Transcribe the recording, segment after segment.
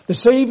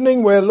This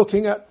evening we're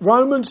looking at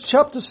Romans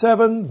chapter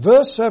 7,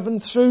 verse 7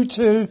 through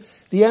to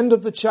the end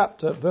of the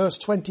chapter, verse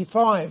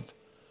 25.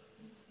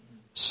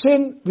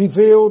 Sin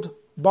revealed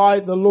by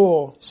the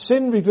law.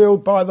 Sin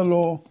revealed by the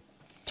law.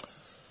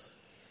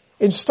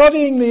 In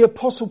studying the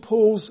Apostle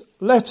Paul's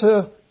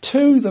letter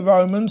to the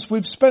Romans,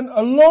 we've spent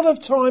a lot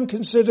of time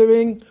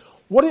considering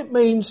what it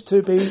means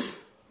to be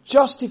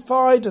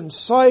justified and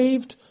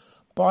saved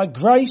by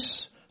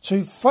grace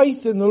through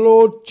faith in the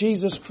Lord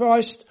Jesus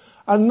Christ,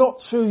 and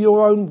not through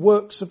your own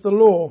works of the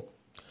law.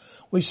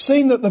 We've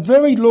seen that the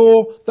very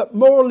law that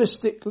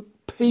moralistic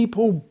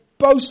people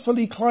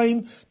boastfully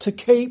claim to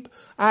keep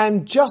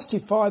and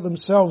justify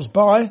themselves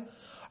by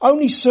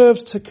only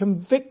serves to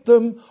convict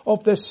them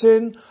of their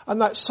sin,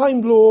 and that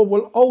same law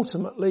will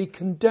ultimately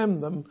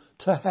condemn them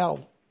to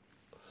hell.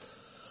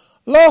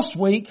 Last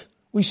week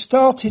we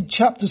started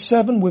chapter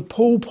 7 with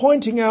Paul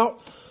pointing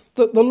out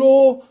that the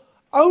law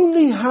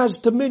only has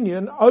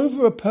dominion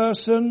over a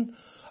person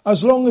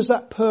as long as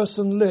that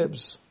person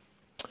lives.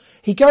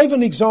 He gave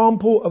an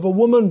example of a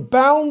woman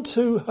bound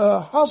to her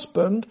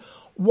husband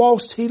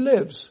whilst he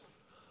lives.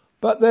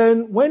 But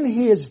then when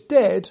he is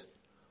dead,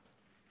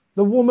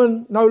 the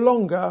woman no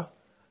longer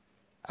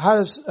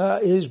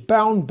is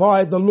bound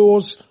by the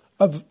laws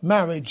of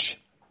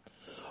marriage.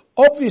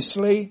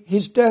 Obviously,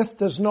 his death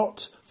does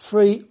not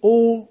free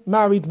all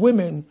married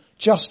women,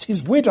 just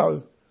his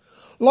widow.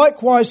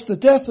 Likewise, the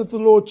death of the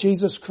Lord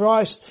Jesus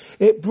Christ,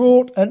 it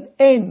brought an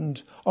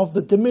end of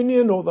the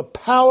dominion or the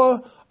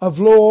power of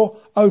law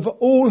over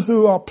all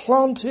who are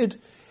planted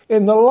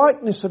in the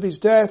likeness of his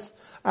death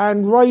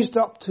and raised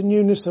up to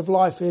newness of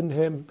life in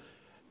him.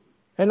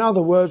 In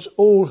other words,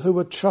 all who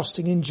are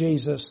trusting in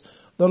Jesus.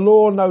 The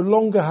law no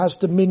longer has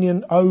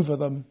dominion over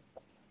them.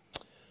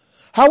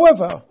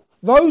 However,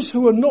 those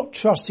who are not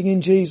trusting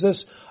in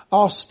Jesus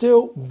are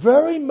still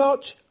very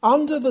much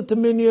under the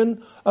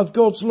dominion of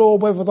God's law,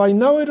 whether they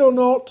know it or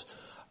not.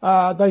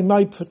 They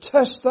may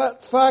protest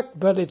that fact,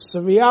 but it's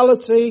the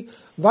reality.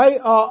 They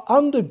are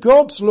under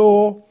God's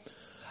law,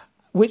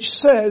 which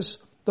says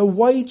the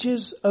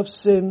wages of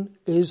sin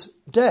is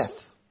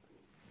death.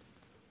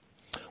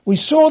 We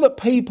saw that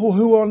people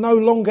who are no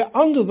longer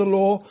under the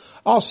law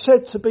are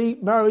said to be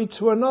married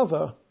to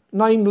another,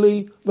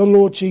 namely the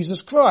Lord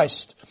Jesus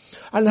Christ.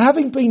 And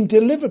having been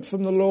delivered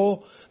from the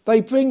law,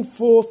 they bring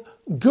forth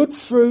good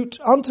fruit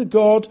unto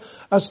God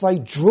as they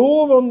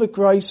draw on the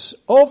grace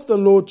of the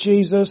Lord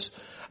Jesus,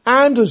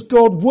 and as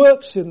God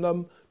works in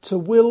them to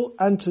will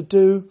and to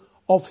do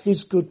of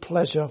his good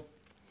pleasure.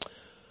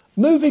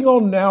 Moving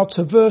on now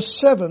to verse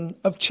 7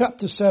 of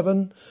chapter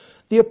 7,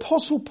 the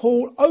Apostle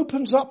Paul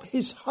opens up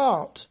his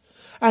heart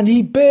and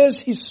he bears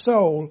his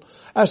soul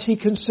as he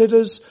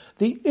considers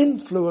the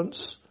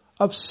influence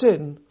of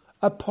sin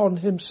upon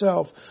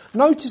himself.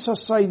 Notice I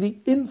say the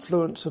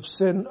influence of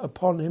sin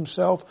upon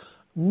himself,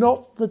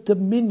 not the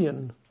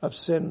dominion of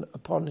sin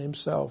upon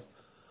himself.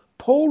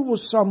 Paul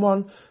was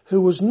someone who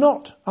was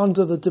not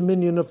under the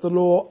dominion of the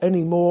law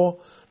anymore,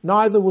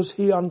 neither was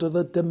he under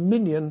the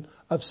dominion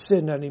of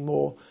sin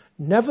anymore.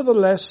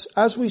 Nevertheless,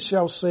 as we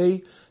shall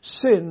see,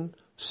 sin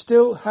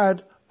still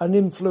had an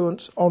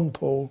influence on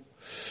Paul.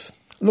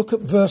 Look at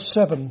verse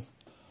 7.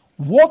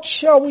 What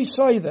shall we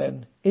say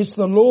then? Is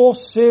the law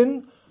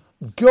sin?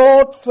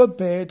 God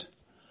forbid.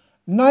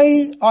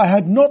 Nay, I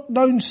had not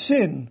known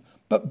sin,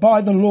 but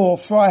by the law,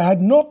 for I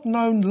had not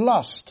known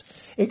lust,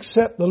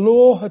 except the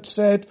law had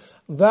said,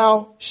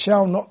 thou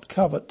shalt not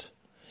covet.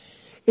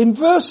 In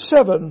verse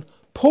 7,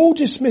 Paul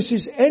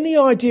dismisses any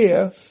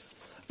idea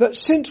that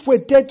since we're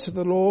dead to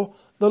the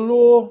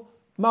law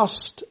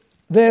must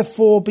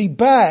therefore be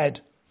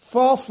bad.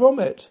 Far from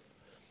it.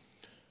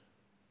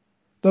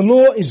 The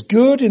law is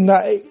good in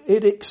that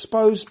it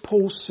exposed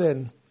Paul's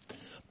sin.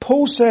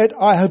 Paul said,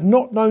 I had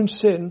not known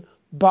sin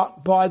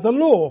but by the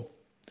law.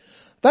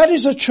 That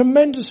is a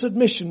tremendous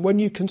admission when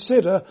you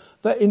consider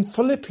that in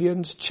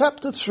Philippians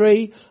chapter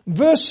 3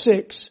 verse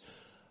 6,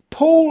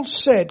 Paul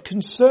said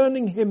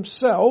concerning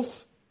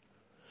himself,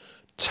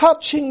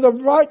 touching the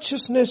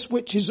righteousness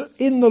which is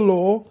in the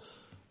law,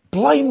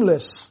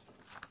 blameless.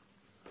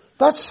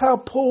 That's how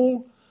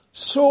Paul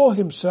saw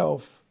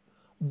himself,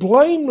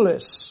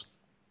 blameless.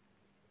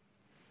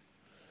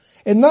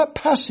 In that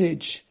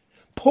passage,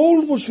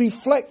 Paul was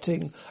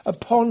reflecting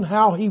upon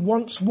how he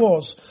once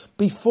was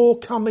before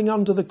coming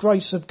under the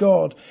grace of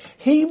God.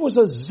 He was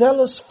a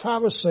zealous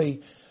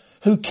Pharisee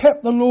who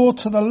kept the law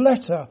to the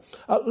letter,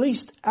 at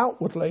least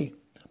outwardly,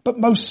 but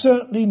most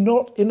certainly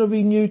not in a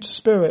renewed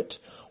spirit.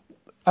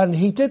 And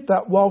he did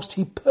that whilst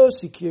he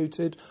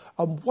persecuted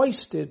and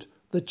wasted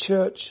the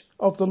church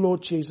of the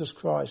Lord Jesus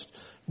Christ.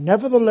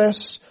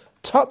 Nevertheless,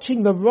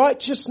 touching the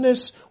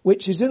righteousness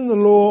which is in the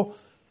law,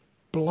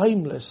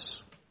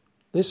 blameless.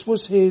 This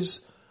was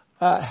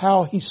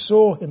how he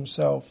saw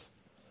himself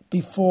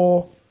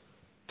before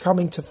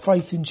coming to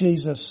faith in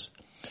Jesus.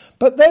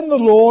 But then the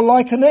law,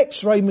 like an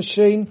X-ray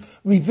machine,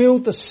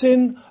 revealed the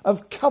sin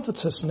of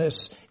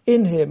covetousness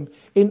in him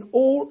in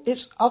all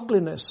its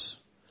ugliness.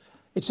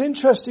 It's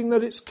interesting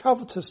that it's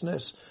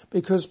covetousness,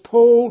 because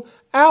Paul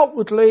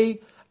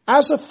outwardly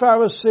As a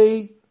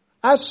Pharisee,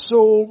 as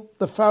Saul,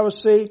 the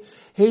Pharisee,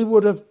 he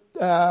would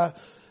have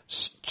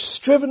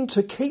striven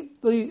to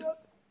keep the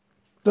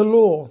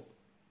law.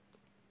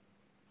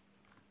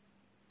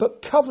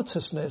 But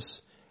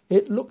covetousness,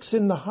 it looks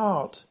in the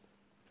heart.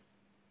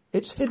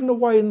 It's hidden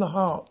away in the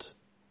heart.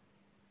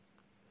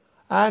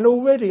 And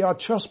already I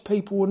trust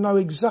people will know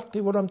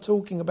exactly what I'm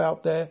talking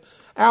about there.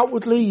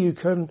 Outwardly you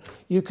can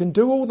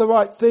do all the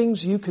right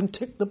things, you can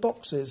tick the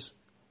boxes.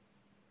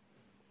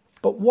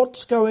 But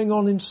what's going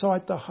on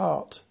inside the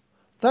heart?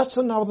 That's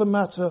another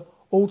matter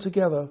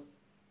altogether.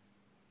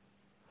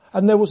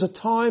 And there was a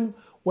time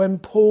when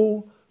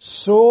Paul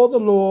saw the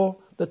law,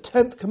 the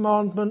 10th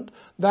commandment,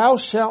 thou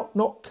shalt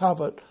not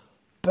covet.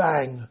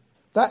 Bang!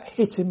 That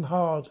hit him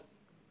hard.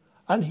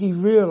 And he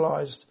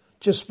realized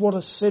just what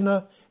a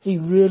sinner he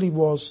really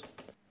was.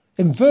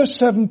 In verse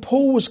 7,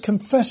 Paul was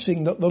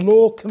confessing that the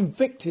law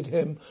convicted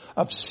him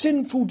of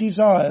sinful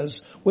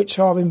desires which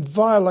are in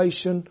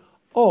violation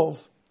of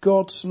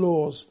God's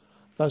laws.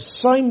 Those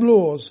same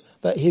laws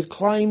that he had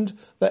claimed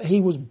that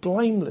he was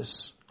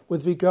blameless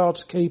with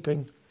regards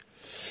keeping.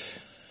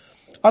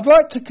 I'd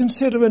like to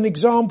consider an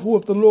example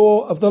of the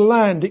law of the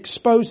land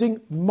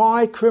exposing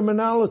my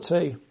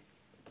criminality.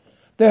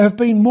 There have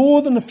been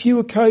more than a few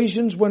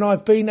occasions when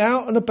I've been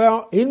out and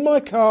about in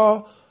my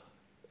car,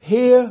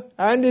 here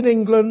and in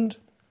England.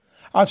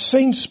 I've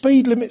seen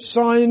speed limit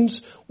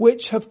signs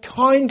which have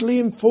kindly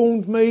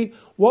informed me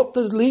what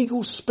the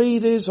legal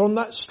speed is on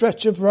that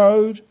stretch of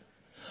road.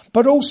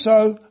 But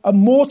also, and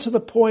more to the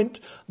point,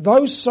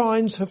 those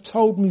signs have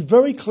told me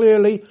very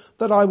clearly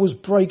that I was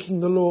breaking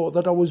the law,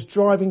 that I was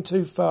driving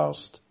too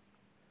fast.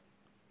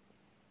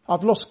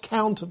 I've lost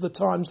count of the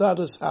times that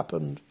has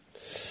happened.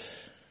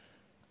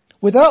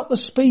 Without the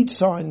speed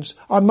signs,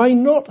 I may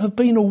not have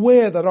been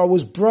aware that I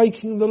was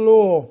breaking the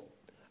law.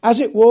 As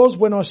it was,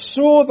 when I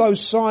saw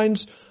those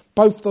signs,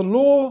 both the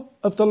law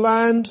of the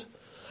land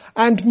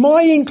and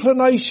my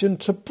inclination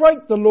to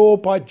break the law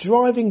by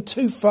driving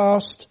too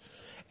fast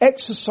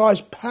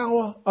exercised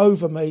power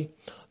over me.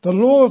 The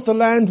law of the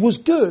land was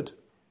good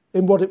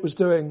in what it was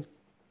doing,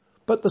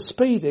 but the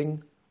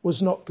speeding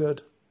was not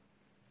good.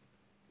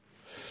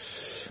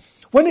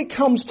 When it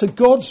comes to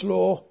God's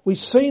law, we've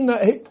seen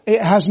that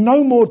it has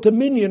no more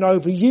dominion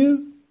over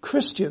you,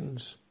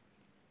 Christians.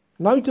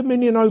 No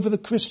dominion over the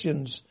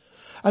Christians.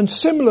 And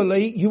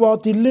similarly, you are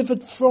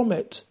delivered from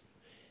it,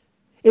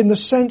 in the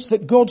sense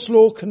that God's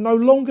law can no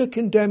longer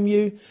condemn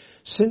you,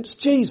 since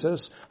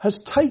Jesus has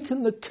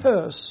taken the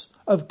curse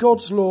of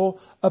God's law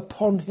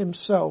upon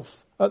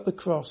himself at the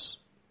cross.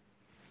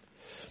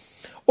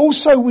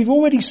 Also, we've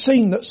already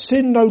seen that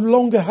sin no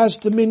longer has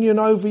dominion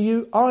over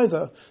you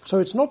either. So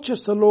it's not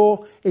just the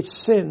law,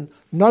 it's sin.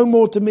 No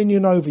more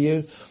dominion over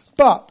you.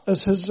 But,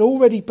 as has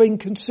already been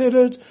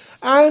considered,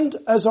 and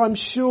as I'm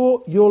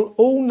sure you'll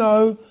all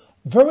know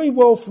very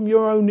well from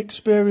your own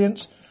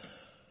experience,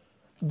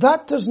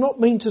 that does not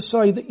mean to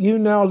say that you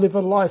now live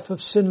a life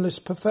of sinless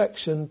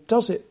perfection,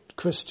 does it,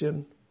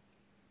 Christian?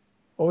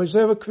 Or is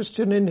there a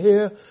Christian in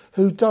here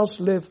who does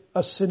live a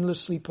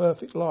sinlessly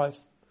perfect life?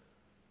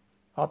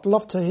 I'd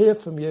love to hear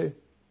from you,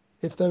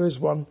 if there is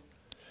one.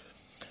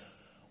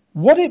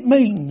 What it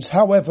means,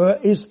 however,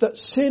 is that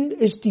sin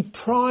is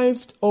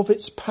deprived of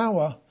its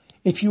power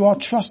if you are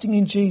trusting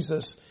in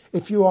Jesus,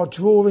 if you are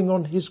drawing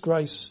on his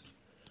grace.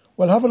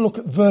 We'll have a look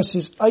at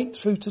verses 8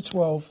 through to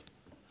 12.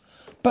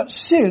 But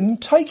sin,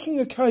 taking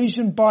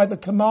occasion by the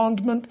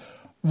commandment,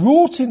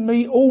 wrought in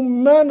me all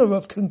manner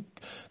of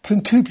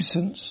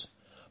concupiscence.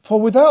 For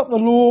without the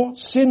law,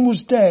 sin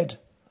was dead.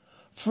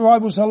 For I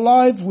was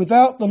alive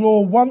without the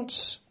law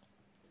once.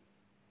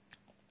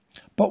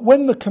 But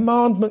when the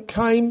commandment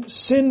came,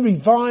 sin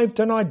revived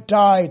and I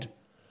died.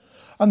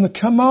 And the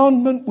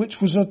commandment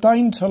which was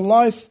ordained to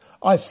life,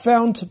 I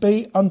found to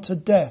be unto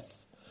death.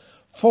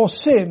 For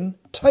sin,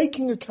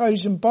 taking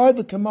occasion by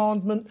the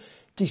commandment,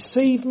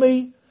 deceived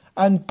me,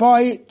 and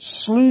by it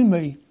slew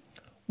me.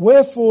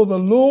 Wherefore the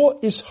law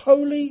is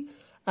holy,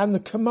 and the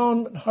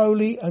commandment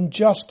holy and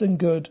just and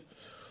good.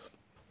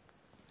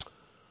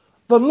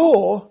 The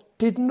law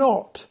did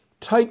not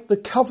take the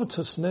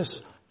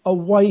covetousness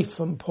away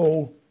from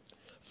Paul.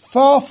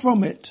 Far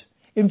from it.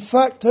 In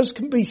fact, as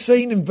can be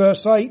seen in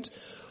verse 8,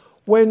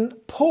 when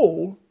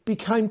Paul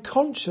became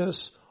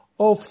conscious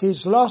of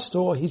his lust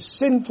or his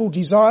sinful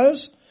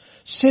desires,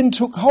 sin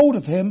took hold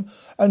of him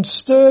and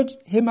stirred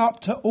him up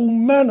to all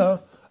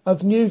manner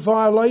of new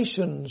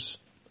violations.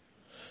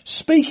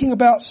 Speaking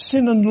about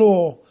sin and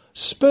law,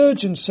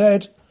 Spurgeon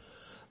said,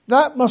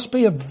 that must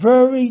be a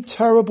very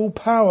terrible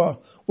power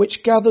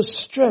which gathers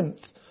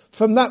strength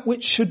from that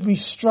which should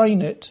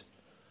restrain it,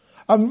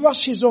 and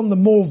rushes on the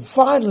more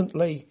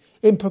violently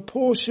in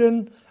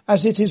proportion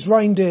as it is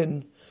reined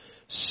in.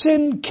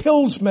 Sin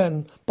kills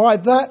men by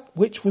that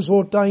which was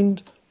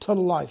ordained to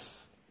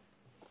life.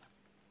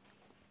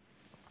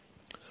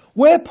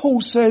 Where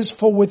Paul says,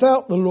 for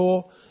without the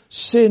law,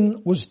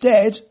 sin was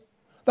dead,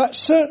 that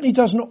certainly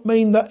does not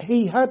mean that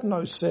he had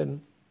no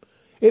sin.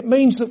 It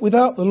means that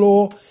without the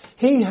law,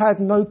 he had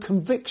no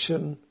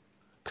conviction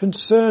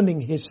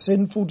concerning his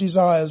sinful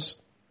desires.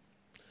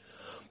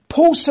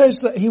 Paul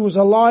says that he was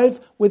alive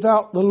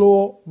without the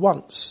law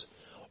once.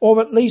 Or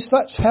at least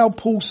that's how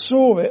Paul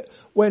saw it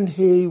when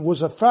he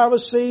was a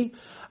Pharisee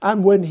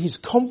and when his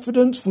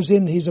confidence was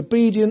in his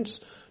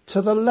obedience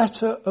to the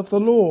letter of the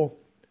law.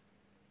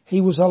 He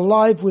was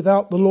alive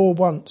without the law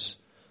once.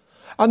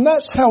 And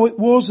that's how it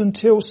was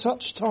until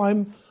such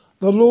time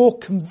the law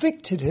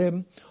convicted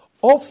him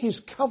of his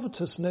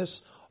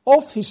covetousness,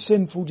 of his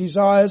sinful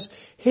desires,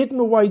 hidden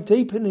away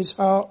deep in his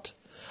heart,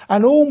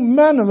 and all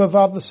manner of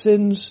other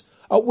sins,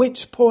 at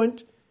which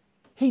point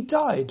he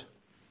died.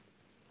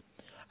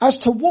 As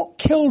to what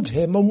killed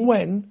him and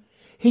when,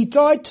 he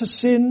died to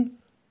sin,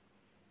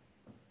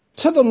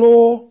 to the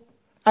law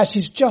as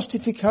his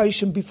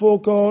justification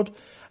before God,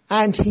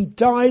 and he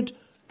died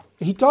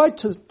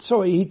to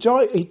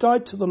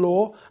the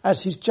law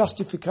as his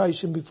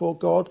justification before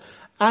God,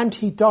 and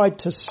he died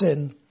to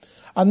sin.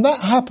 And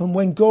that happened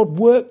when God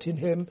worked in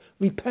him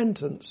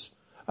repentance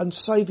and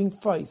saving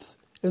faith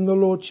in the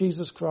Lord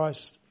Jesus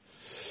Christ.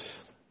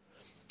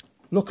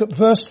 Look at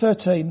verse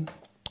 13.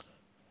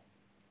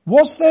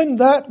 Was then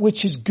that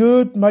which is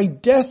good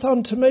made death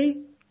unto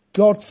me?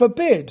 God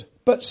forbid.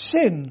 But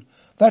sin,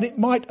 that it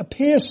might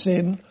appear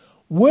sin,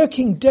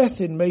 working death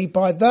in me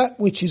by that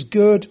which is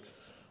good,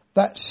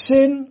 that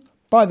sin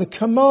by the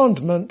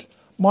commandment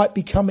might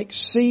become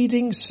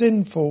exceeding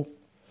sinful.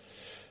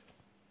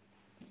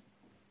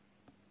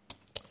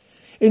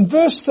 In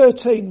verse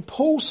 13,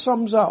 Paul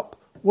sums up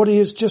what he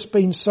has just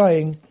been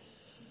saying.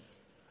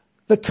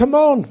 The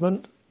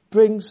commandment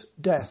brings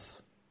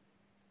death.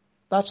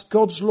 That's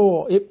God's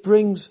law. It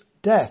brings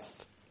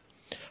death.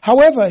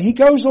 However, he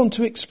goes on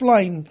to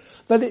explain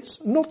that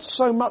it's not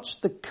so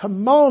much the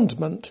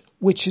commandment,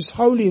 which is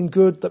holy and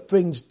good, that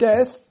brings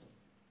death.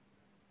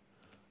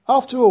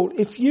 After all,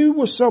 if you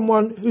were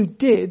someone who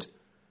did,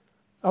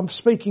 I'm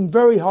speaking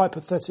very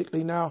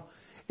hypothetically now,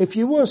 if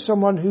you were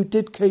someone who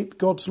did keep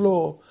God's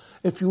law,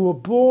 if you were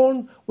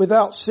born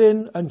without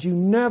sin and you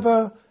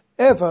never,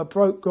 ever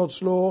broke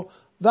God's law,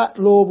 that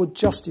law would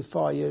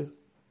justify you.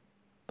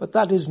 But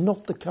that is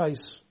not the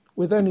case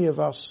with any of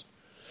us.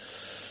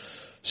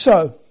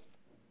 So,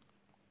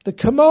 the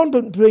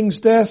commandment brings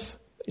death.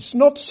 It's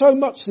not so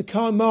much the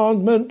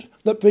commandment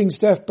that brings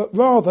death, but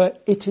rather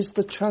it is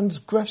the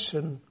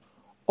transgression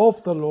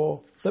of the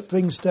law that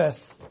brings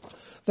death.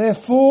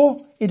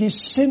 Therefore, it is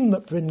sin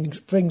that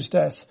brings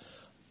death.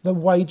 The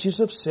wages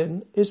of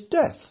sin is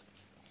death.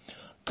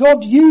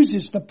 God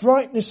uses the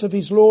brightness of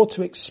his law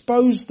to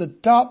expose the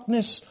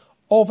darkness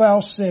of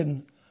our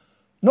sin.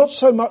 Not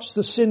so much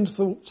the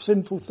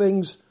sinful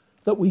things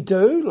that we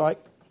do, like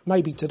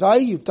maybe today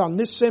you've done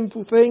this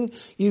sinful thing,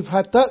 you've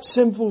had that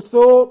sinful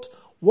thought,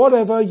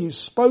 whatever, you've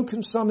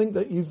spoken something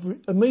that you've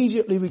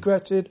immediately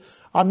regretted.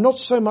 I'm not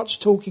so much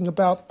talking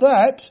about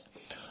that.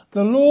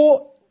 The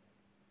law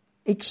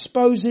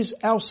exposes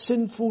our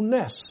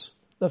sinfulness,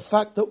 the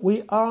fact that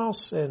we are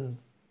sin.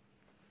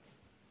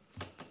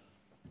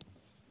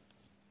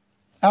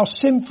 Our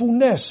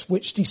sinfulness,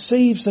 which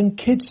deceives and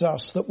kids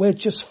us that we're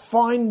just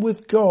fine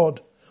with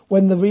God,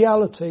 when the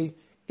reality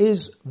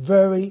is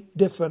very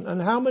different.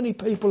 And how many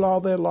people are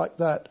there like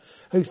that,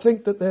 who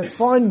think that they're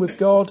fine with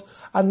God,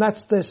 and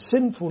that's their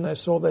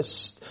sinfulness or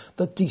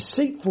the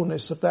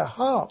deceitfulness of their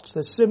hearts,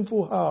 their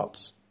sinful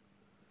hearts,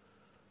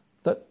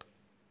 that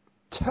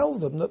tell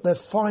them that they're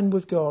fine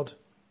with God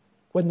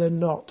when they're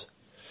not.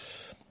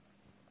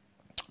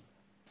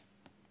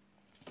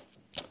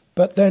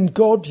 But then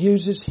God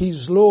uses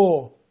his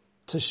law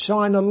to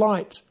shine a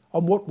light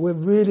on what we're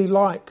really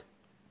like,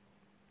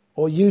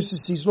 or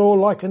uses his law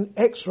like an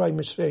X-ray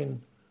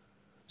machine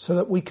so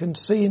that we can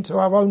see into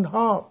our own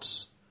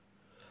hearts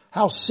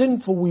how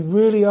sinful we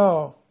really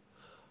are,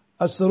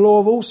 as the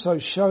law also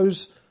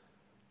shows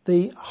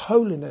the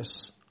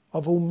holiness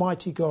of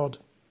Almighty God.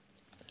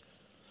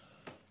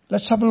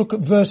 Let's have a look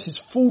at verses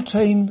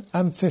 14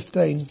 and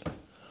 15.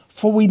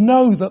 For we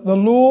know that the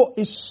law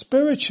is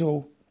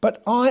spiritual,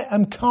 but I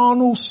am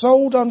carnal,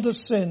 sold under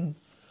sin.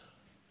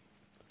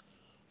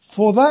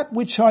 For that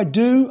which I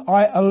do,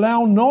 I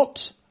allow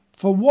not.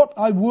 For what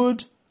I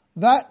would,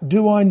 that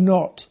do I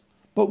not.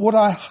 But what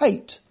I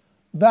hate,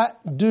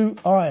 that do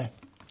I.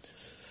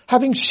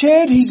 Having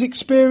shared his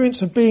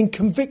experience of being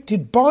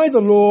convicted by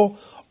the law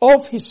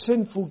of his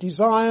sinful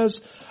desires,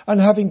 and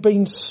having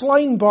been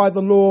slain by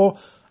the law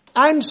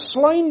and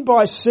slain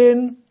by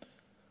sin,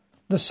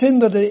 the sin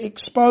that it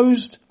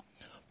exposed,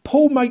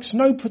 Paul makes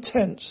no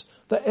pretense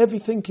that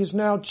everything is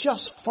now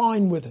just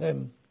fine with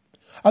him,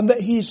 and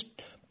that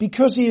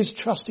because he is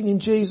trusting in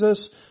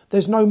Jesus,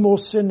 there's no more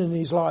sin in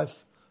his life.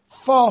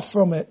 Far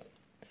from it.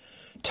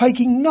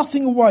 Taking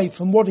nothing away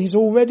from what has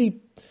already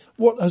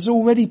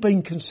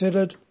been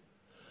considered,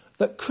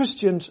 that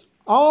Christians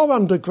are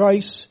under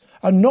grace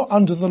and not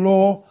under the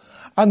law,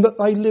 and that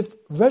they live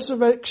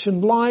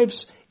resurrection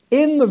lives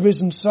in the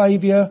risen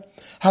Saviour,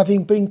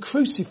 having been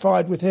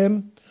crucified with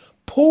him.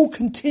 Paul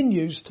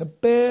continues to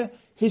bear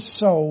his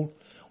soul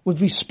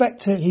with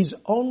respect to his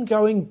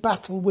ongoing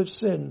battle with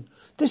sin.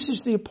 This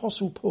is the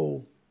Apostle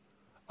Paul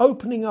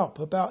opening up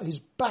about his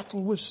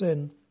battle with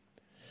sin.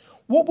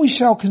 What we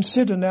shall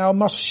consider now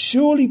must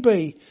surely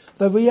be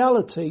the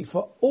reality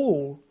for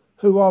all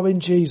who are in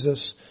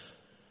Jesus,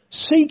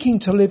 seeking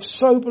to live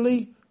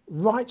soberly,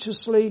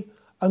 righteously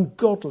and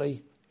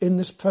godly in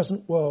this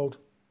present world.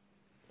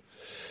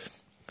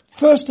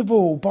 First of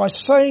all, by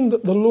saying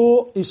that the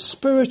law is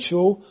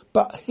spiritual,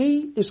 but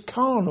he is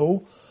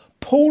carnal,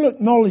 Paul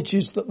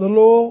acknowledges that the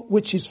law,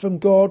 which is from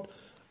God,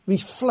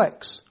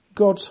 reflects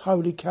God's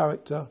holy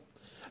character.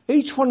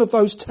 Each one of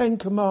those 10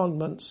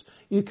 commandments,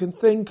 you can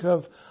think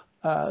of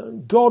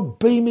God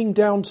beaming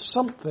down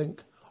something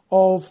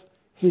of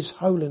his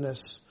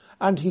holiness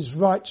and his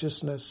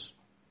righteousness,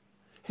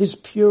 his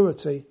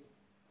purity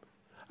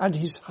and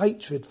his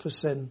hatred for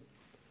sin.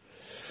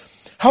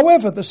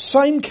 However, the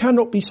same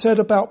cannot be said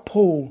about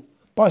Paul.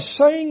 By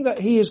saying that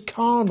he is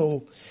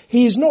carnal,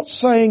 he is not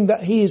saying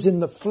that he is in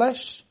the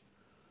flesh.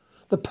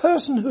 The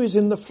person who is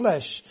in the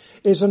flesh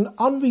is an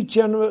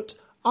unregenerate,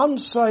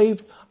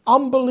 unsaved,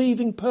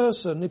 unbelieving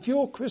person. If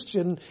you're a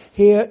Christian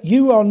here,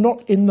 you are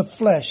not in the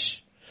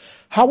flesh.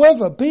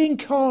 However, being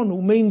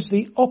carnal means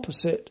the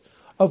opposite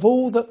of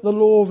all that the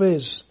law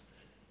is.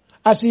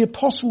 As the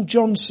Apostle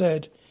John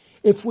said,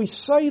 if we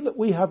say that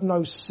we have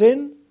no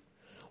sin,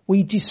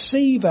 we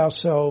deceive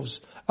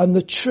ourselves and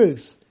the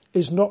truth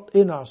is not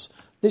in us.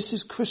 This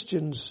is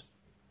Christians.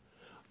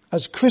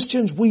 As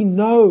Christians, we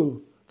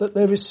know that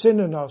there is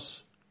sin in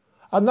us.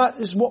 And that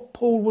is what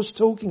Paul was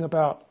talking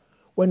about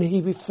when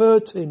he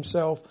referred to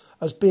himself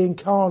as being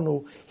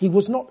carnal. He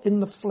was not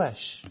in the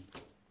flesh,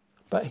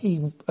 but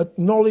he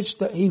acknowledged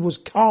that he was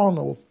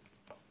carnal.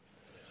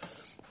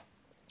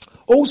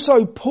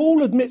 Also,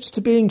 Paul admits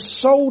to being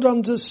sold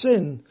under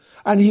sin,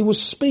 and he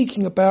was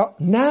speaking about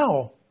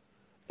now,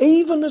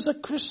 even as a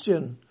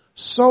Christian,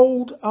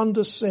 sold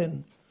under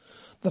sin.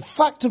 The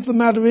fact of the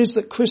matter is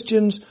that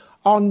Christians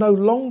are no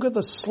longer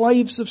the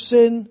slaves of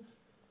sin.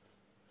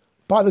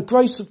 By the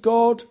grace of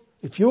God,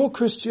 if you're a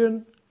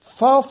Christian,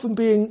 far from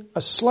being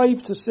a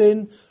slave to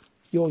sin,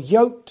 you're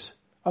yoked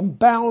and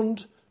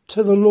bound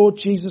to the Lord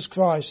Jesus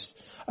Christ,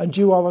 and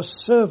you are a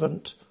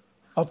servant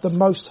of the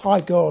Most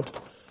High God.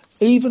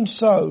 Even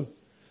so,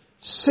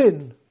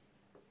 sin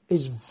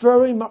is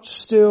very much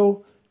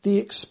still the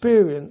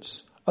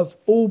experience of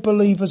all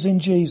believers in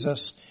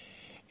Jesus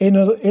in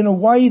a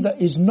way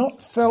that is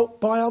not felt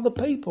by other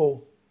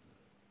people.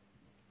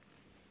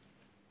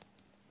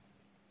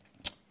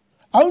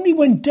 Only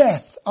when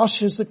death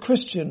ushers the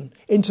Christian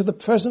into the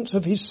presence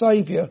of his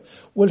Saviour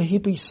will he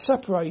be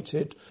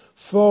separated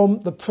from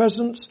the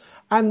presence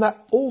and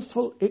that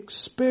awful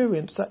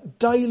experience, that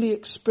daily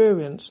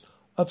experience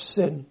of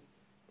sin.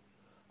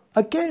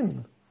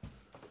 Again,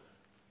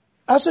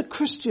 as a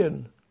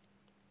Christian,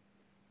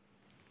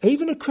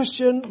 even a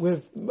Christian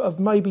of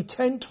maybe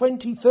 10,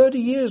 20, 30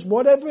 years,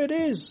 whatever it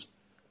is,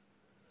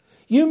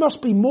 you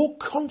must be more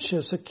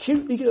conscious,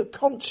 acutely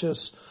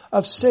conscious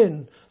of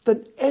sin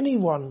than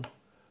anyone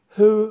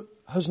who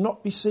has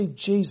not received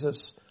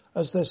Jesus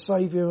as their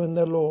Saviour and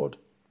their Lord.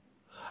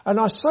 And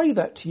I say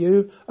that to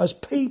you as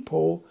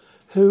people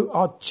who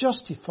are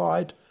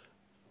justified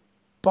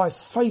by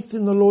faith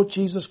in the Lord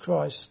Jesus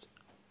Christ.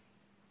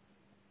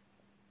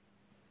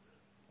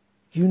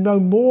 You know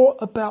more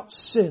about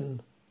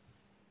sin,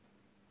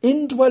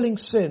 indwelling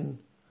sin,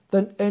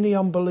 than any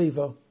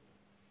unbeliever.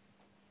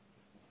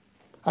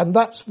 And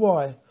that's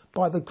why,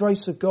 by the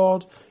grace of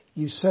God,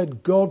 you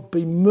said, God,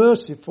 be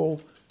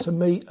merciful to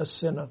me, a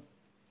sinner.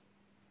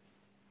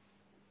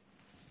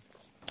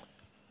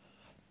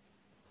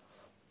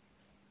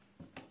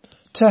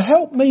 To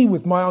help me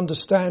with my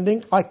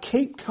understanding, I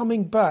keep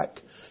coming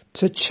back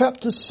to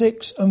chapter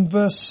 6 and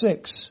verse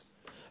 6.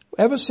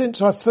 Ever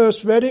since I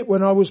first read it,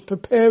 when I was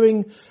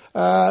preparing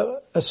a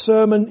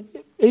sermon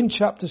in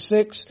chapter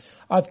 6,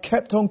 I've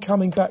kept on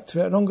coming back to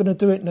it, and I'm going to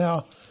do it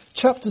now.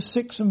 Chapter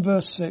 6 and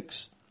verse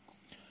 6.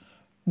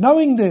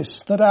 Knowing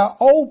this, that our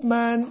old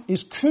man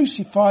is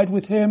crucified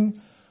with him,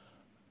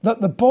 that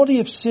the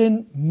body of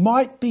sin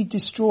might be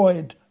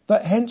destroyed,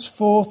 that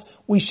henceforth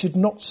we should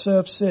not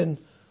serve sin.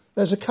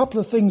 There's a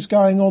couple of things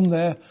going on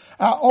there.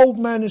 Our old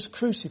man is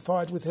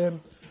crucified with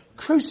him.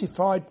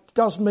 Crucified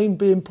does mean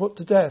being put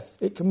to death.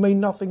 It can mean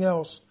nothing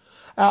else.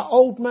 Our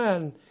old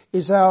man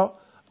is our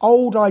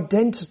old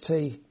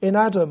identity in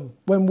Adam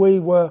when we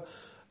were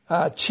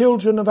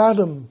children of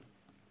Adam.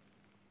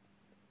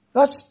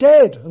 That's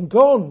dead and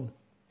gone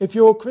if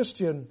you're a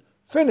Christian.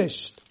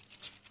 Finished.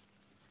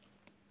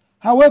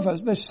 However,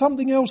 there's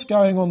something else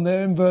going on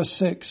there in verse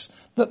 6,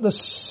 that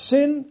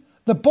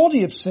the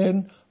body of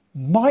sin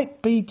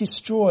might be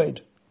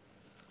destroyed.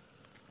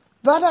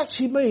 That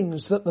actually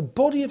means that the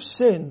body of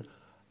sin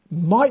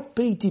might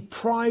be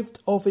deprived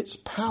of its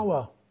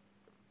power.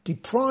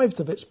 Deprived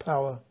of its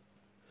power.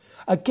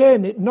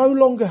 Again, it no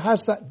longer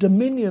has that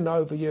dominion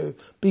over you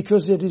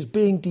because it is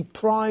being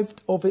deprived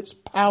of its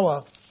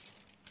power.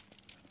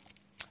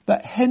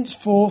 That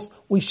henceforth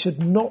we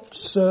should not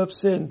serve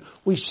sin.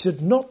 We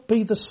should not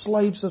be the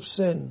slaves of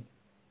sin.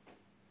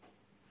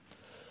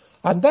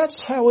 And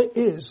that's how it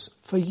is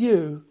for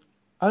you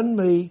and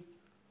me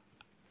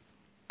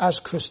as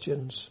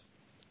Christians.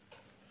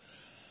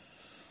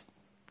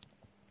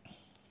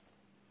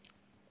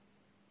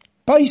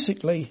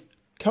 Basically,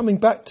 coming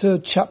back to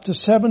chapter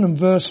 7 and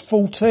verse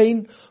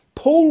 14,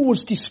 Paul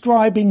was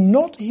describing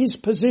not his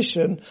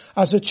position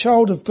as a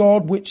child of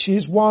God, which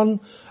is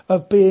one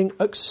of being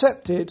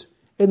accepted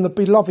in the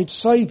beloved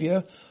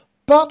Saviour,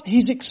 but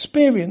his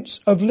experience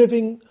of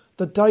living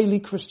the daily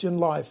Christian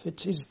life.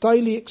 It's his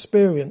daily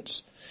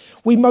experience.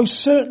 We most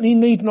certainly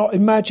need not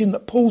imagine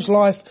that Paul's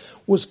life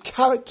was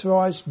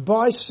characterised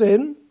by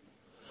sin,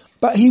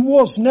 but he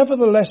was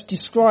nevertheless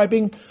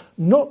describing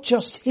not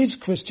just his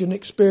Christian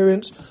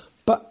experience,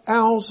 but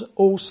ours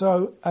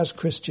also as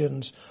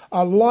Christians.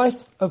 A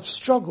life of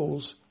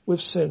struggles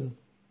with sin.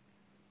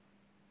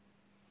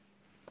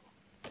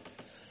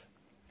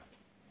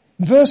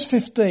 Verse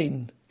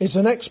 15 is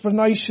an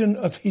explanation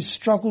of his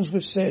struggles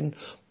with sin.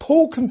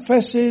 Paul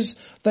confesses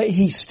that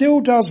he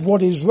still does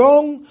what is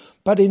wrong,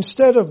 but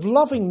instead of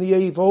loving the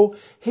evil,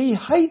 he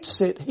hates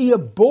it, he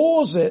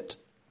abhors it.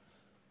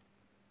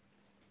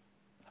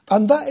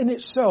 And that in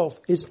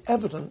itself is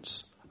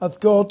evidence of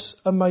God's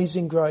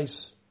amazing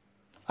grace.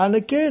 And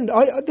again,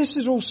 this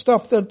is all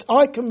stuff that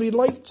I can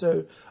relate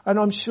to, and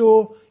I'm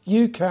sure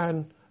you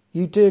can,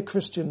 you dear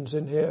Christians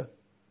in here.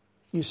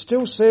 You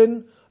still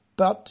sin,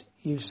 but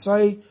you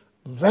say,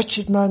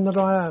 wretched man that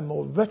I am,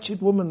 or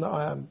wretched woman that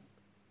I am.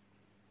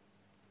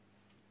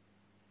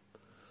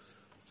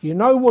 You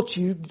know what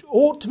you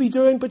ought to be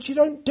doing, but you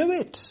don't do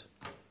it.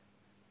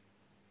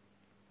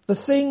 The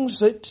things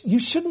that you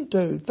shouldn't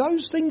do,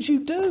 those things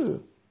you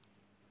do.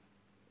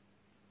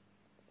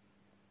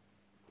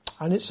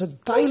 And it's a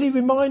daily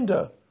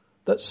reminder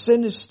that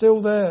sin is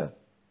still there.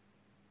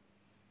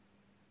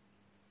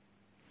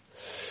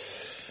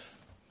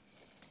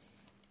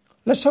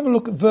 Let's have a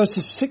look at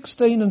verses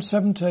 16 and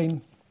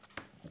 17.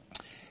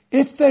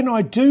 If then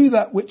I do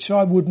that which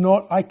I would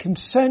not, I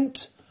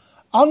consent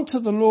unto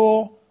the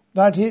law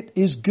that it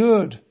is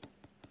good.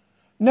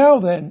 Now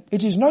then,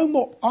 it is no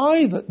more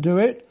I that do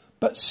it,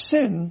 but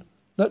sin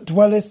that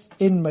dwelleth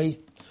in me.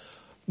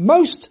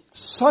 Most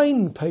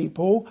sane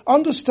people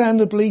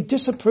understandably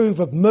disapprove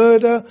of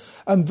murder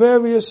and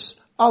various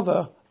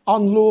other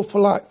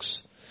unlawful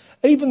acts,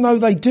 even though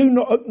they do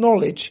not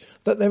acknowledge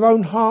that their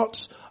own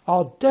hearts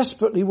are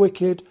desperately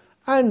wicked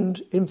and,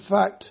 in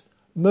fact,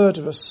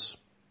 murderous.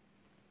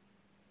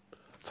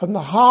 From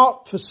the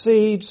heart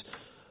proceeds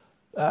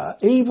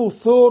evil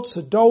thoughts,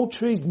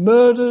 adulteries,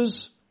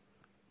 murders,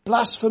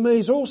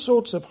 blasphemies, all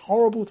sorts of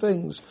horrible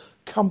things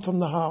come from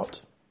the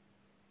heart.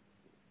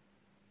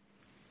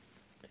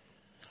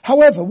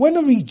 However, when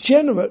a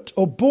regenerate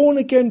or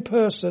born-again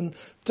person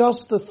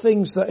does the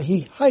things that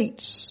he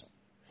hates,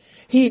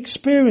 he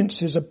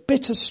experiences a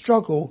bitter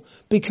struggle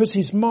because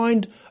his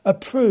mind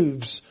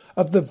approves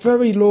of the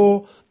very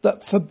law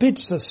that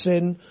forbids the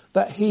sin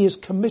that he is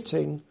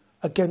committing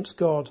against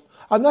God.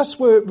 And that's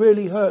where it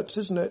really hurts,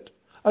 isn't it?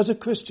 As a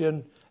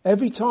Christian,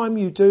 every time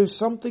you do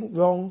something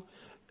wrong,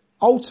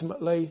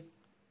 ultimately,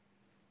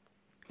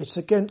 it's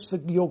against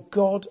your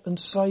God and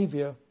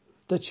Saviour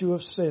that you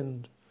have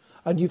sinned.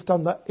 And you've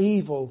done that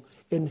evil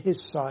in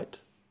his sight.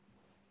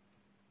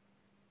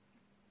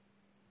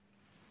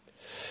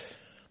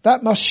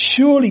 That must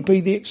surely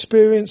be the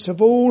experience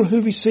of all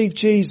who receive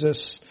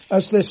Jesus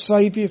as their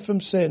Saviour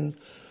from sin.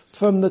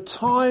 From the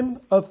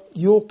time of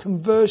your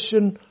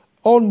conversion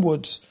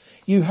onwards,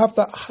 you have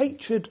that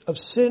hatred of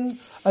sin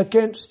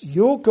against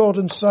your God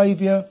and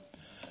Saviour,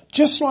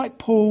 just like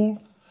Paul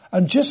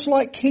and just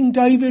like King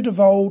David of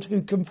old,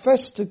 who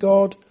confessed to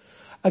God,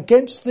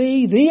 against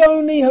thee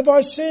only have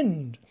I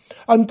sinned,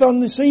 and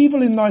done this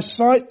evil in thy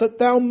sight, that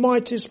thou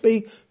mightest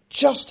be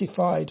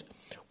justified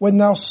when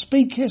thou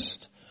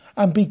speakest,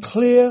 and be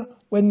clear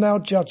when thou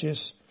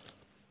judgest.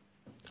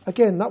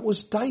 Again, that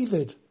was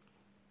David.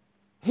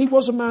 He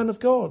was a man of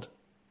God.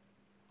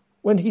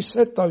 When he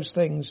said those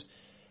things,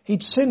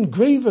 he'd sinned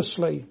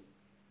grievously.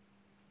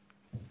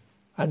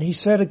 And he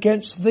said,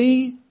 against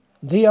thee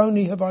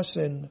only have I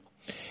sinned.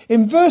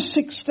 In verse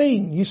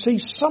 16, you see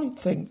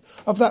something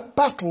of that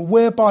battle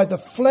whereby the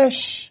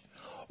flesh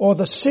or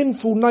the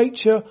sinful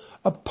nature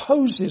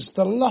opposes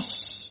the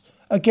lusts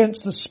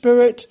against the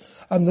spirit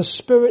and the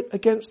spirit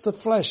against the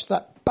flesh.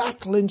 That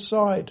battle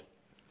inside.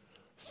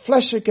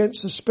 Flesh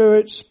against the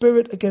spirit,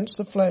 spirit against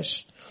the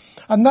flesh.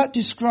 And that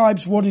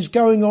describes what is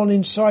going on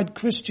inside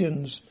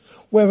Christians.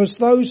 Whereas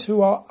those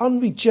who are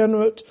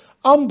unregenerate,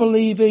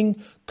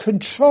 unbelieving,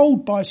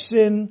 controlled by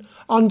sin,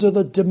 under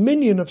the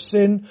dominion of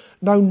sin,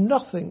 know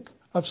nothing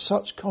of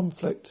such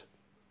conflict.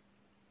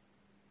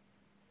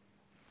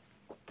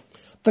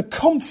 The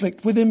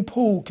conflict within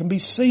Paul can be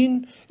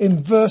seen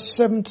in verse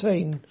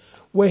 17,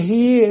 where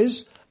he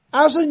is,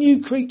 as a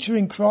new creature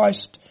in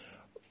Christ,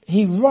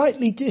 he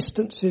rightly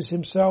distances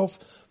himself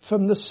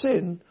from the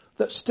sin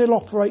that still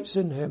operates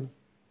in him.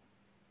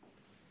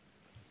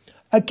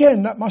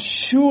 Again, that must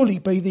surely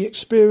be the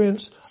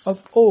experience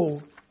of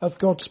all of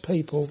God's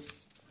people.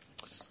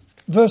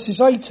 Verses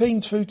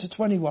 18 through to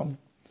 21.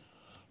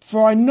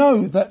 For I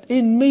know that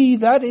in me,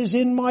 that is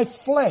in my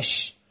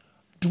flesh,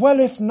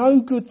 dwelleth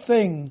no good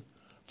thing.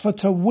 For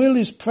to will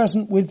is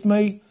present with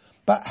me,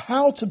 but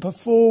how to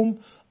perform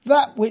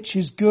that which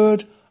is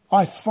good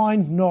I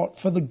find not.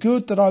 For the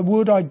good that I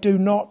would, I do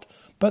not,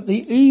 but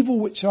the evil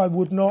which I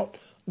would not,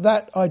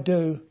 that I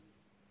do.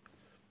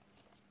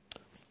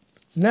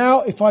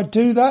 Now, if I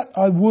do that,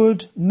 I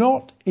would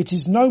not. It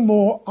is no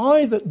more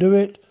I that do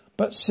it,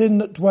 but sin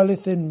that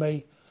dwelleth in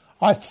me.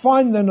 I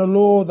find then a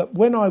law that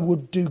when I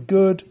would do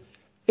good,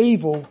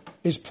 evil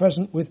is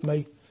present with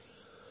me.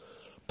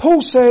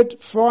 Paul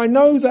said, for I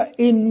know that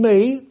in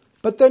me,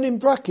 but then in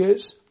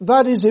brackets,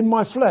 that is in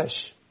my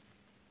flesh,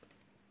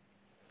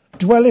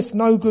 dwelleth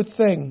no good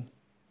thing.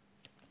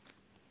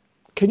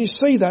 Can you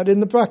see that in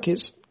the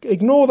brackets?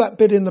 Ignore that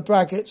bit in the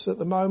brackets at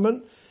the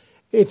moment.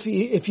 If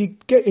you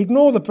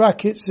ignore the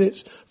brackets,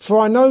 it's, for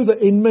I know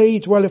that in me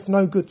dwelleth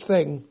no good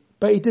thing.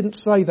 But he didn't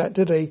say that,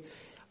 did he?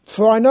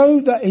 For I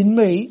know that in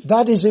me,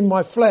 that is in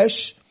my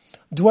flesh,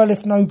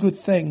 dwelleth no good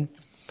thing.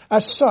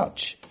 As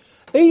such,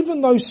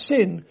 even though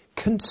sin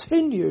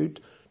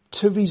continued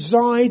to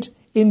reside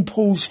in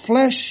Paul's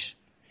flesh,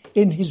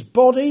 in his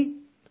body,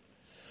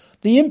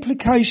 the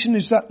implication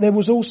is that there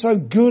was also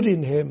good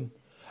in him.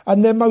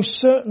 And there most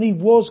certainly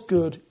was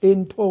good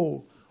in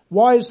Paul.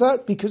 Why is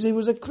that? Because he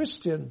was a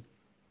Christian.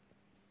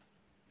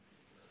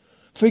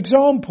 For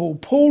example,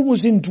 Paul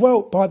was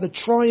indwelt by the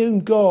triune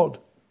God.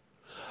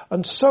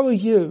 And so are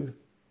you,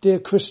 dear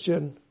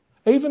Christian.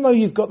 Even though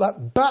you've got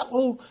that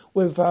battle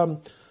with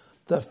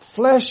the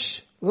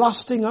flesh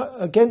lusting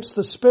against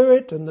the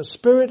spirit and the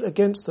spirit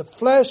against the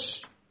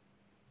flesh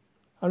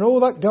and all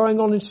that going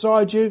on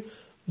inside you,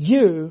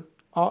 you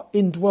are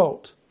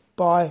indwelt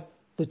by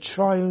the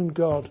triune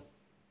God.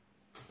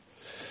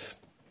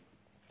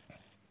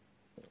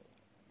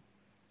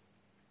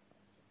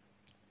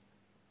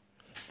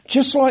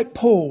 Just like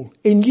Paul,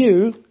 in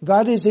you,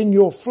 that is in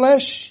your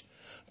flesh,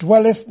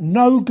 dwelleth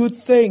no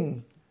good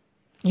thing.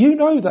 You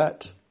know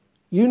that.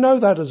 You know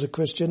that as a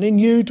Christian. In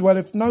you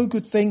dwelleth no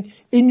good thing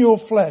in your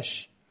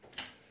flesh.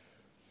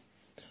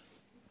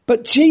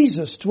 But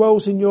Jesus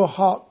dwells in your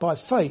heart by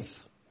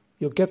faith.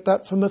 You'll get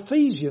that from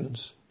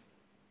Ephesians.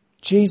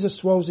 Jesus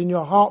dwells in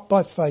your heart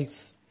by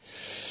faith.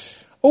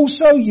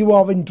 Also you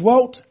are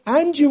indwelt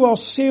and you are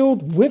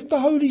sealed with the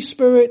Holy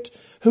Spirit,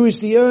 who is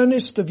the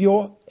earnest of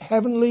your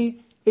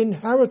heavenly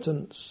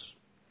inheritance.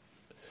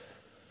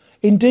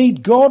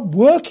 Indeed, God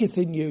worketh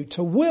in you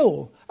to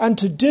will and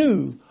to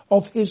do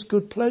of his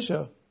good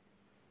pleasure.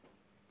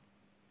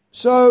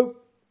 So,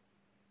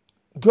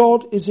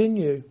 God is in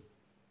you.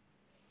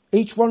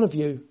 Each one of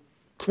you,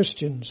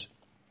 Christians.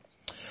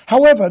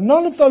 However,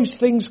 none of those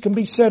things can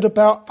be said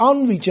about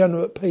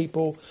unregenerate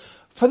people.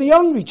 For the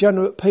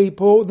unregenerate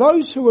people,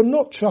 those who are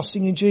not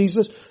trusting in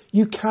Jesus,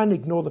 you can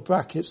ignore the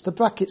brackets. The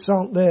brackets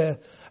aren't there.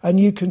 And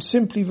you can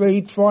simply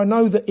read, for I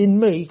know that in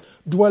me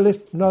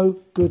dwelleth no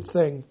good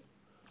thing.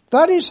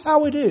 That is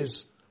how it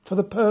is for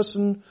the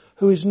person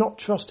who is not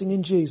trusting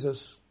in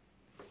Jesus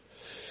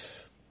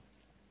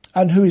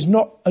and who is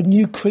not a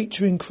new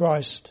creature in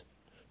Christ,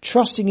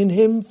 trusting in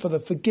him for the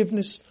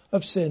forgiveness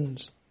of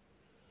sins.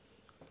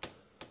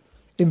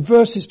 In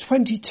verses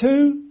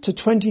 22 to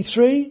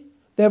 23,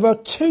 there are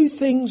two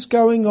things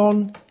going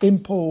on in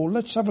Paul.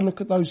 Let's have a look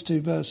at those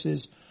two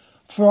verses.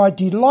 For I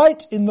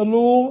delight in the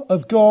law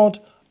of God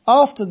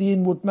after the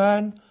inward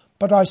man,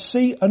 but I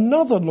see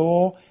another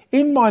law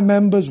in my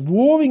members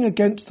warring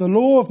against the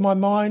law of my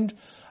mind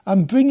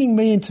and bringing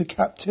me into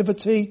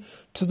captivity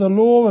to the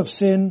law of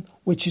sin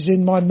which is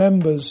in my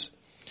members.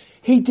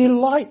 He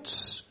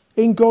delights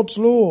in God's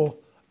law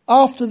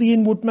after the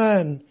inward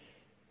man.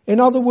 In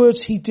other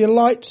words, he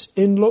delights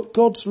in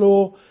God's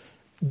law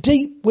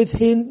deep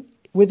within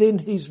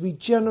his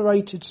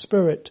regenerated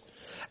spirit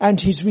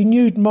and his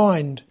renewed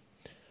mind.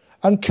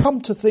 And come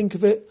to think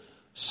of it,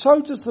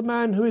 so does the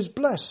man who is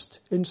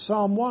blessed in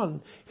Psalm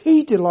 1.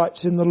 He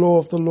delights in the law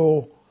of the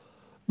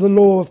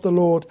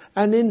Lord,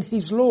 and in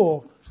his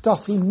law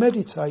doth he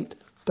meditate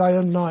day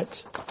and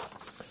night.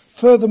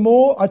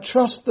 Furthermore, I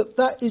trust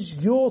that is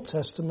your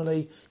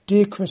testimony,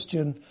 dear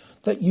Christian,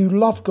 that you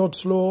love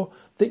God's law,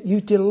 that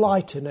you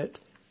delight in it.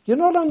 You're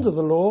not under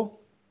the law,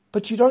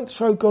 but you don't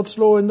throw God's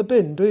law in the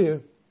bin, do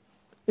you?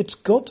 It's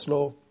God's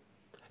law.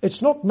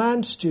 It's not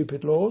man's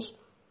stupid laws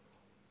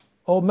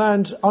or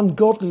man's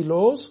ungodly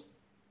laws.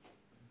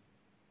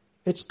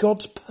 It's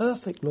God's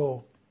perfect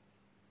law.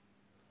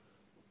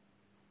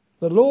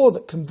 The law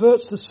that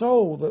converts the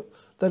soul,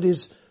 that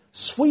is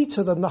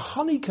sweeter than the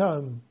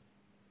honeycomb.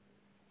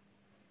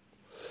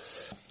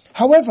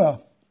 However,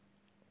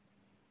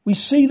 we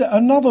see that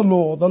another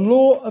law, the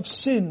law of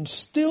sin,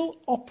 still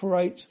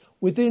operates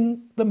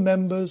within the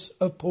members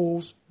of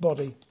Paul's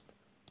body.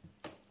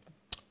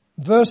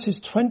 Verses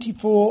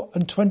 24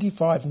 and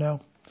 25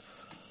 now.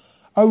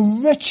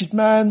 O wretched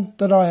man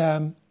that I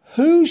am,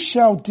 who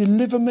shall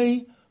deliver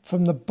me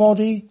from the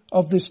body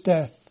of this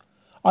death?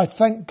 I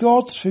thank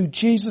God through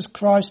Jesus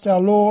Christ our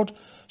Lord.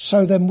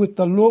 So then with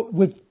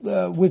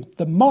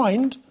the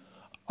mind,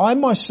 I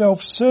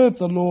myself serve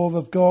the law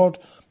of God,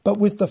 but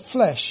with the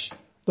flesh,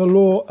 the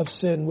law of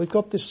sin. We've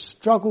got this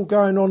struggle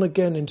going on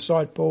again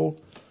inside Paul.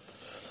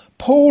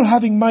 Paul,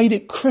 having made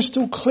it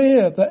crystal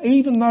clear that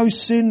even though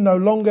sin no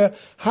longer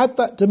had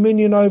that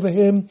dominion over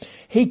him,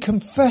 he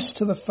confessed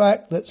to the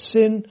fact that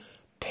sin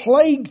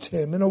plagued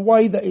him in a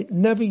way that it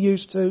never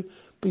used to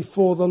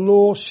before the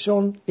law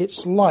shone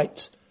its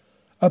light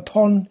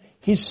upon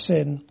his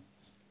sin.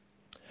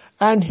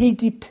 And he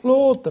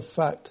deplored the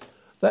fact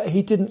that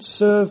he didn't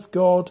serve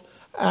God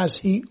as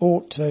he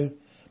ought to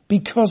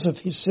because of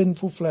his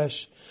sinful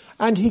flesh.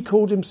 And he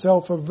called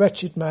himself a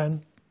wretched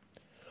man.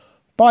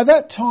 By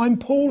that time,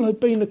 Paul had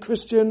been a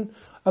Christian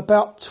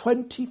about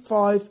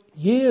 25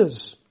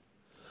 years.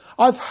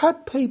 I've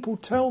had people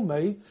tell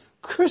me,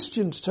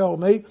 Christians tell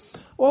me,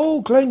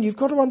 oh, Glenn, you've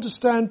got to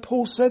understand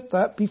Paul said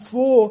that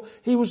before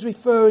he was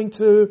referring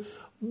to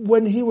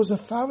when he was a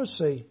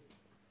Pharisee.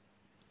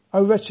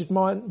 O wretched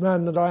man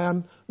that I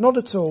am. Not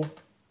at all.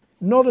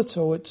 Not at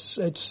all. It's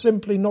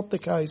simply not the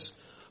case.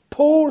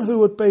 Paul,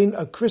 who had been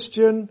a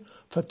Christian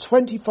for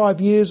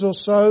 25 years or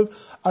so,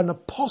 an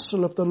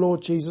apostle of the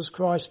Lord Jesus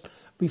Christ,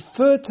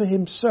 referred to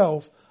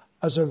himself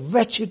as a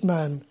wretched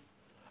man.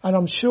 And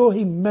I'm sure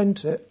he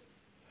meant it.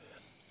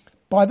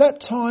 By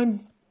that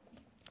time,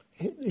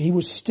 he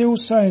was still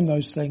saying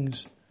those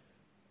things.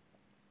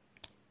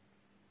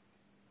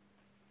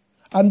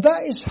 And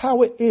that is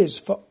how it is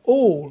for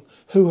all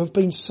who have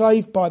been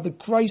saved by the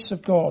grace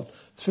of God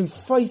through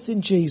faith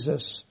in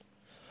Jesus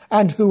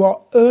and who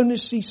are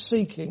earnestly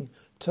seeking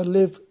to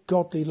live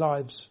godly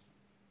lives.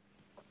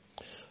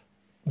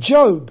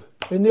 Job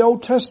in the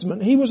Old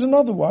Testament, he was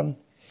another one.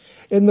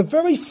 In the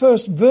very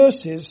first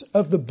verses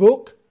of the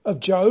book of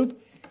Job,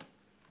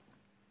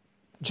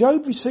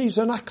 Job receives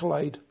an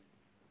accolade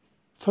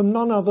from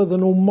none other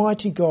than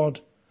Almighty God.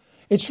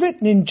 It's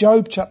written in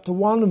Job chapter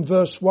 1 and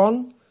verse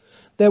 1,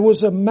 there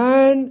was a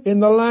man in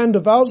the land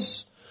of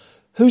Uz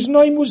whose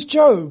name was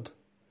Job,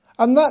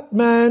 and that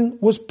man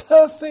was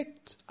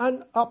perfect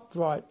and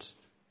upright.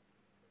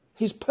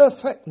 His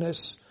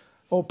perfectness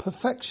or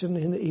perfection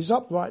in his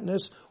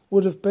uprightness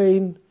would have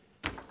been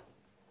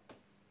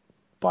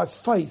by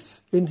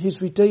faith in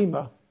his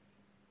Redeemer,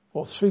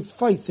 or through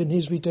faith in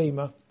his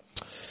Redeemer.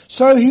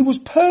 So he was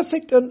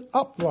perfect and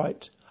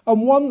upright,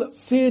 and one that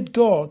feared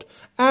God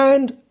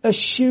and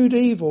eschewed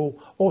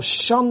evil or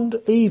shunned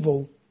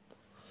evil.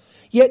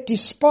 Yet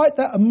despite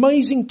that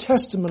amazing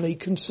testimony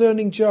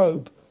concerning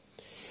Job,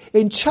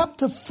 in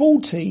chapter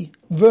 40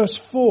 verse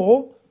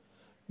 4,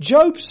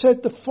 Job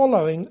said the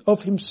following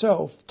of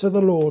himself to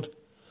the Lord,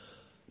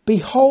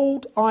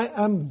 behold, I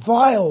am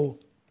vile.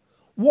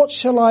 What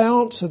shall I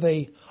answer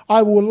thee?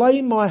 I will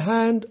lay my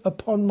hand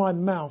upon my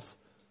mouth.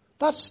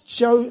 That's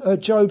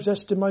Job's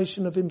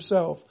estimation of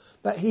himself,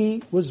 that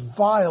he was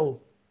vile.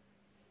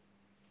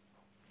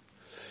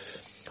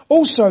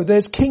 Also,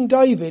 there's King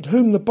David,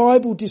 whom the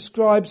Bible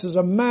describes as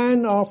a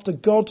man after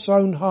God's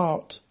own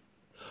heart.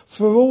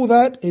 For all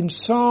that, in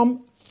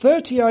Psalm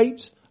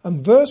 38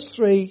 and verse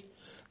 3,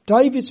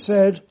 David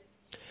said,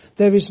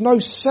 there is no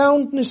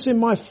soundness in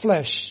my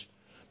flesh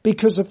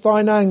because of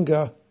thine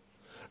anger,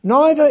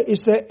 neither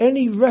is there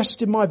any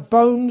rest in my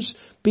bones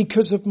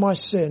because of my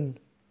sin.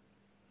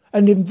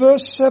 And in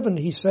verse 7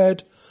 he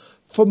said,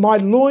 for my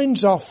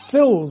loins are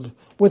filled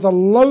with a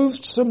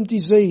loathsome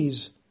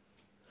disease,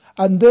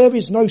 and there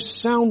is no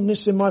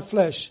soundness in my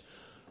flesh.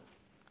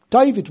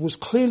 David was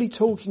clearly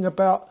talking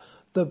about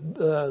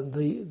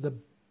the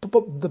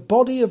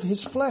body of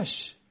his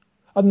flesh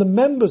and the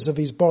members of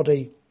his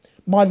body.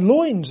 My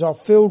loins are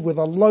filled with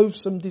a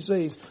loathsome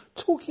disease.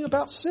 Talking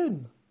about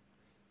sin.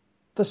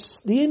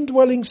 The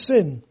indwelling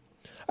sin.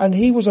 And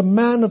he was a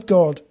man of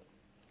God.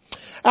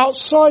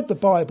 Outside the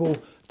Bible,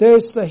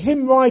 there's the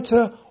hymn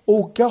writer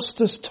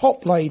Augustus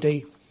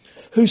Toplady,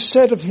 who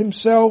said of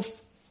himself,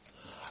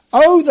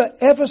 oh, that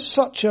ever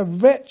such a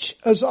wretch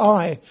as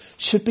I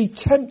should be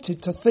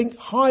tempted to think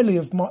highly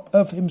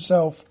of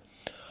himself.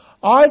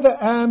 Either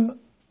am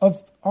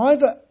of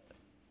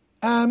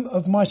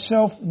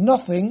myself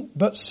nothing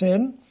but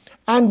sin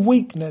and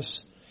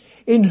weakness,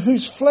 in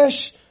whose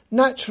flesh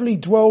naturally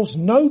dwells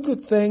no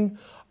good thing,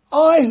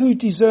 I who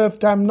deserve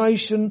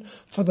damnation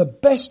for the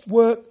best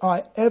work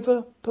I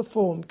ever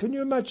performed. Can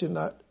you imagine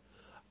that?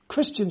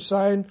 Christian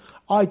saying,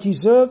 I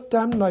deserve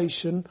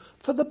damnation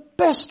for the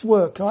best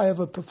work I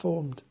ever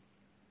performed.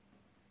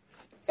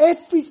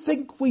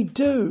 Everything we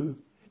do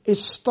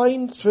is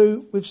stained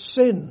through with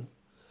sin.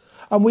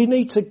 And we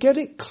need to get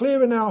it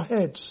clear in our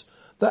heads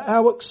that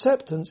our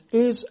acceptance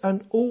is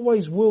and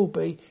always will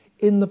be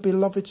in the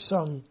beloved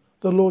Son,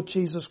 the Lord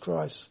Jesus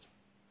Christ.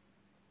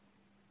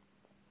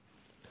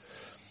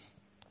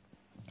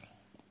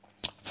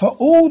 For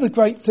all the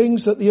great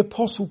things that the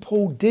Apostle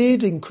Paul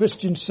did in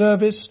Christian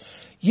service,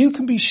 you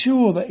can be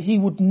sure that he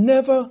would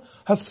never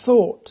have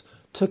thought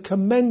to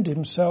commend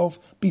himself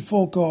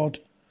before God.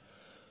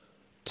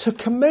 To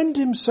commend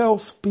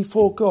himself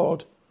before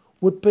God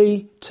would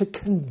be to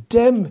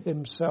condemn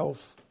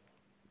himself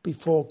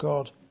before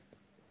God.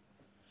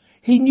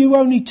 He knew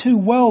only too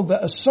well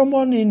that as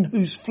someone in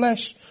whose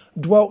flesh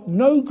dwelt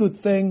no good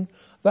thing,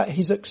 that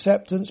his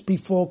acceptance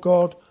before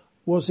God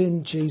was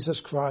in Jesus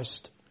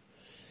Christ.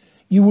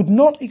 You would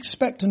not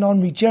expect an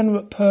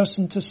unregenerate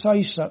person to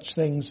say such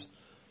things,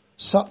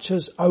 such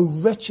as, "O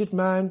wretched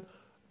man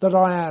that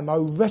I am,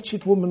 O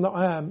wretched woman that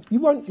I am." You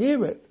won't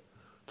hear it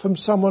from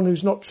someone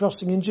who's not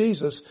trusting in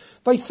Jesus.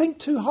 They think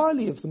too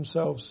highly of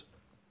themselves.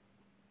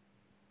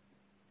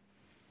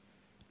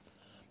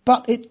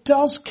 But it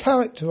does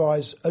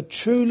characterise a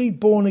truly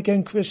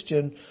born-again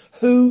Christian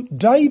who,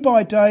 day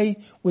by day,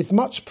 with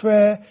much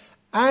prayer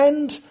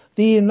and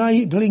the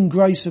enabling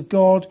grace of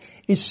God,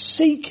 is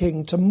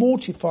seeking to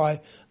mortify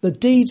the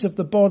deeds of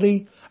the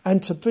body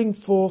and to bring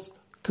forth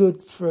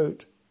good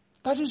fruit.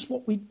 That is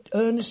what we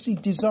earnestly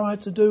desire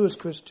to do as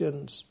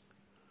Christians.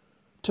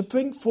 To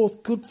bring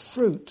forth good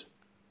fruit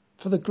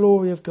for the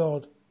glory of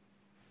God.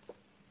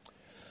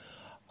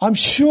 I'm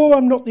sure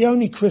I'm not the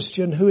only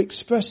Christian who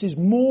expresses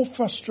more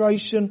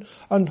frustration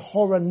and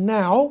horror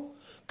now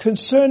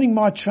concerning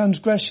my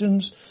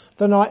transgressions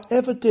than I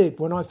ever did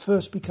when I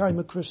first became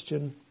a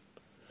Christian.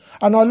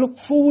 And I look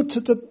forward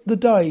to the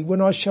day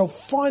when I shall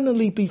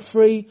finally be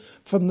free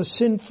from the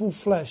sinful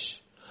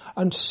flesh.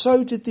 And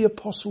so did the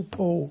Apostle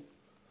Paul.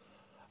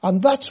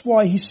 And that's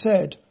why he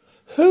said,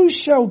 "Who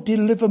shall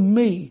deliver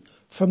me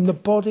from the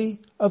body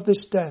of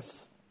this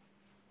death?"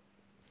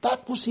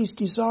 That was his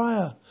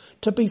desire,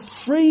 to be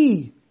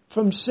free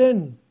from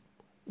sin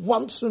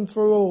once and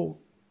for all.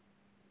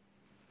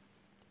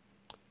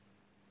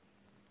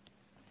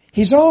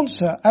 His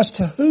answer as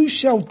to who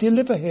shall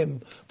deliver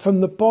him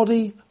from the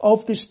body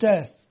of this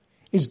death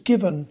is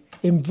given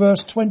in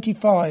verse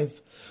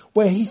 25,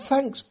 where he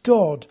thanks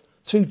God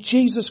through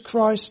Jesus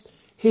Christ,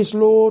 his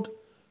Lord.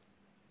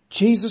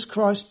 Jesus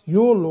Christ,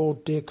 your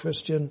Lord, dear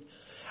Christian.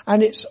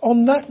 And it's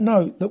on that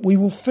note that we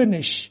will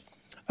finish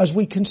as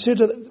we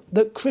consider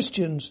that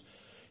Christians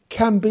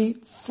can be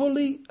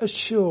fully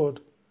assured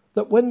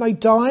that when they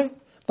die,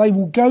 they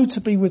will go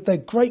to be with their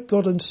great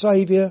God and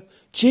Saviour,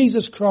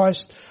 Jesus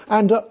Christ,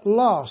 and at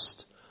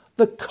last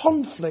the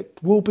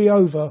conflict will be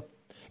over.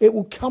 It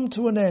will come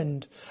to an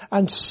end,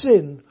 and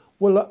sin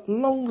will at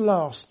long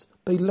last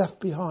be left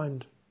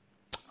behind.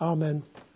 Amen.